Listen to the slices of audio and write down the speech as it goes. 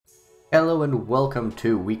Hello and welcome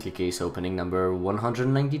to weekly case opening number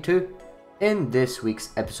 192. In this week's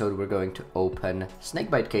episode we're going to open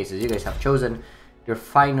Snakebite Cases. You guys have chosen, you're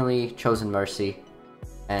finally chosen Mercy,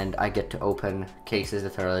 and I get to open cases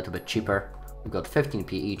that are a little bit cheaper. We've got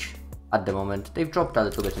 15p each at the moment. They've dropped a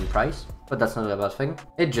little bit in price, but that's not a bad thing.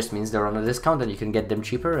 It just means they're on a discount and you can get them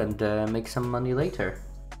cheaper and make some money later.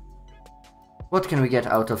 What can we get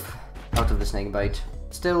out of the Snakebite?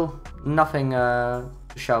 Still nothing to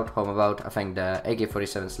shout home about. I think the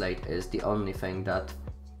AK-47 slate is the only thing that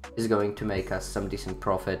is going to make us some decent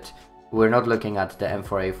profit. We're not looking at the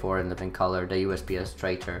M4A4 in living color, the USPS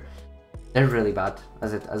traitor. They're really bad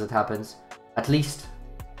as it happens. At least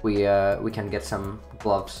we can get some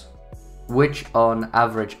gloves, which on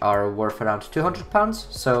average are worth around £200.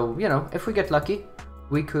 So, you know, if we get lucky,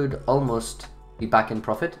 we could almost be back in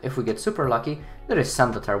profit. If we get super lucky, there is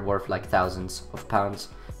some that are worth like thousands of pounds,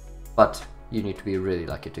 but you need to be really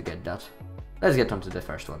lucky to get that. Let's get on to the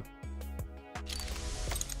first one.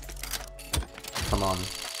 Come on.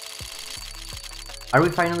 Are we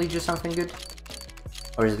finally just something good?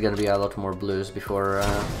 Or is it gonna be a lot more blues before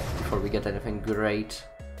we get anything great?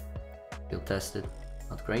 Field tested,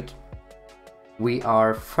 not great. We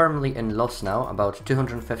are firmly in loss now, about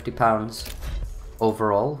 £250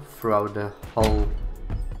 overall throughout the whole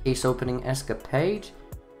case opening escapade.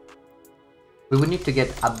 We would need to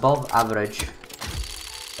get above average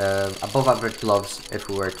gloves if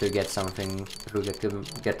we were to get something, if we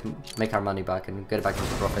make our money back and get back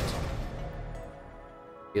into profit.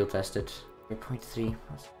 Field tested 0.3.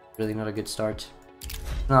 That's really not a good start.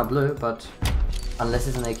 Not blue, but unless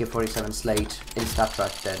it's an AK-47 slate in stat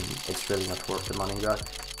track, then it's really not worth the money back.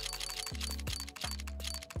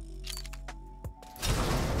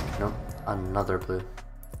 No, another blue.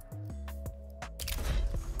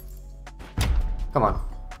 Come on.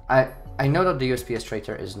 I know that the USPS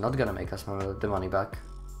traitor is not gonna make us the money back.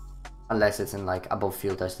 Unless it's in like above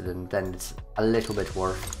field tested, and then it's a little bit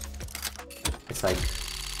worth. It's like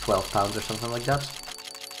 £12 or something like that.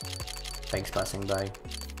 Thanks passing by.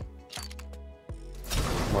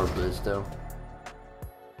 More blues though.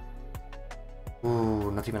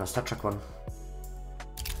 Ooh, not even a stat track one.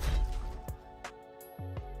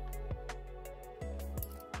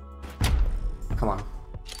 Come on.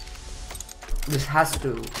 This has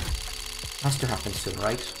to happen soon,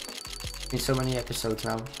 right? In so many episodes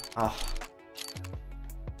now. Ah.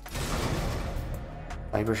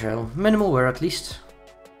 Fiber shell. Minimal wear at least.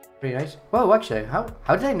 Pretty nice. Whoa, actually, how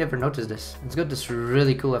did I never notice this? It's got this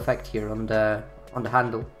really cool effect here on the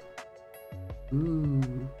handle.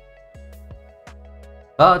 Ooh.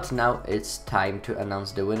 But now it's time to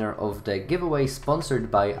announce the winner of the giveaway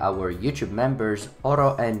sponsored by our YouTube members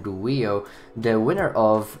Oro and Wio. The winner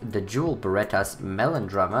of the Jewel Berettas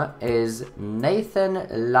Melodrama is Nathan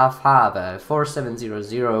Lafave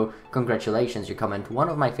 4700. Congratulations, you comment one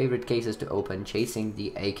of my favorite cases to open, chasing the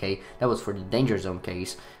AK. That was for the Danger Zone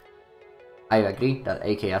case. I agree that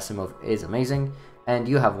AK Asimov is amazing, and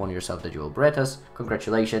you have won yourself the Jewel Berettas.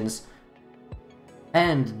 Congratulations.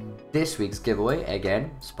 And this week's giveaway,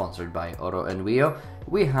 again sponsored by Oro and Wio,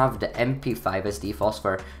 we have the MP5 SD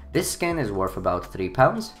Phosphor. This skin is worth about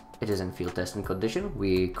 £3. It is in field testing condition.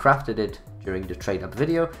 We crafted it during the trade up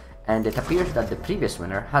video, and it appears that the previous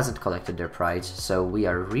winner hasn't collected their prize, so we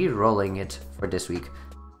are re-rolling it for this week.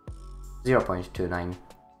 0.29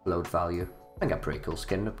 load value. I think a pretty cool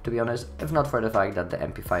skin, to be honest, if not for the fact that the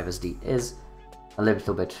MP5 SD is a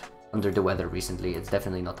little bit under the weather recently. It's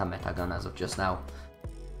definitely not a meta gun as of just now.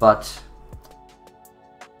 But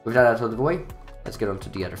with that out of the way, let's get on to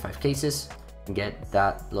the other 5 cases and get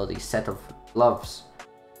that bloody set of gloves.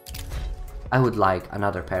 I would like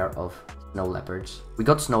another pair of snow leopards. We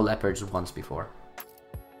got snow leopards once before.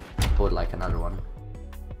 I would like another one.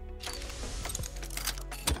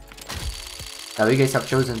 Now you guys have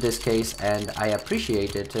chosen this case and I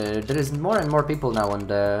appreciate it. There is more and more people now on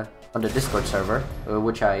the Discord server,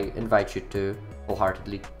 which I invite you to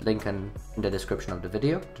wholeheartedly link in the description of the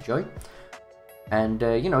video to join. And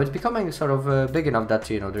you know, it's becoming sort of big enough that,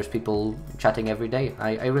 you know, there's people chatting every day.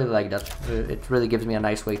 I really like that. It really gives me a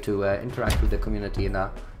nice way to interact with the community in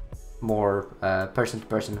a more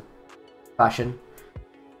person-to-person fashion.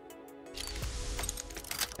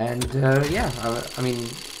 And yeah, I mean,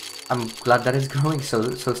 I'm glad that it's growing so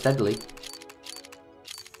steadily.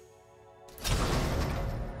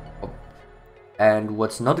 And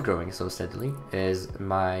what's not growing so steadily is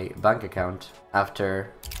my bank account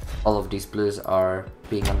after all of these blues are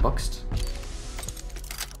being unboxed.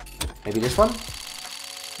 Maybe this one?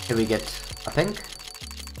 Can we get a pink?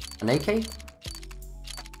 An AK?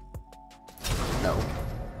 No.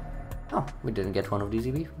 Oh, Oh, we didn't get one of these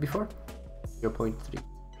before. 0.3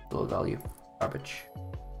 low value. Garbage.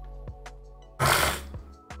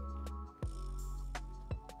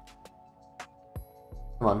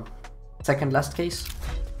 Come on. Second last case.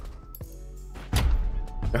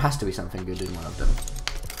 There has to be something good in one of them.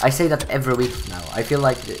 I say that every week now. I feel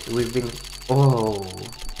like we've been... Oh,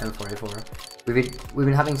 M4A4. We've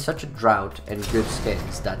been having such a drought in good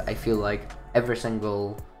skins that I feel like every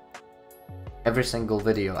single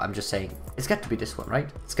video I'm just saying, it's got to be this one, right?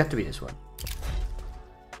 It's got to be this one.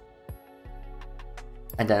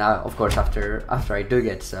 And then, of course, after I do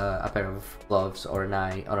get a pair of gloves or a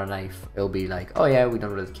knife, it'll be like, oh yeah, we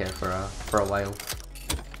don't really care for a while.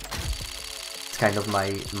 It's kind of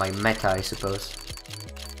my meta, I suppose.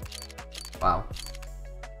 Wow.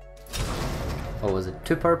 What was it?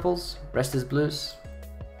 2 purples, rest is blues.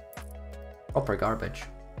 Proper garbage.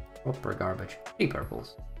 Proper garbage. 3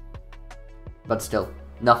 purples. But still,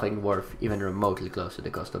 nothing worth even remotely close to the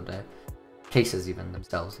cost of the cases even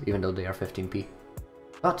themselves, even though they are 15p.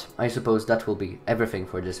 But I suppose that will be everything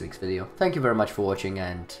for this week's video. Thank you very much for watching,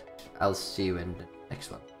 and I'll see you in the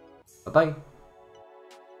next one. Bye bye!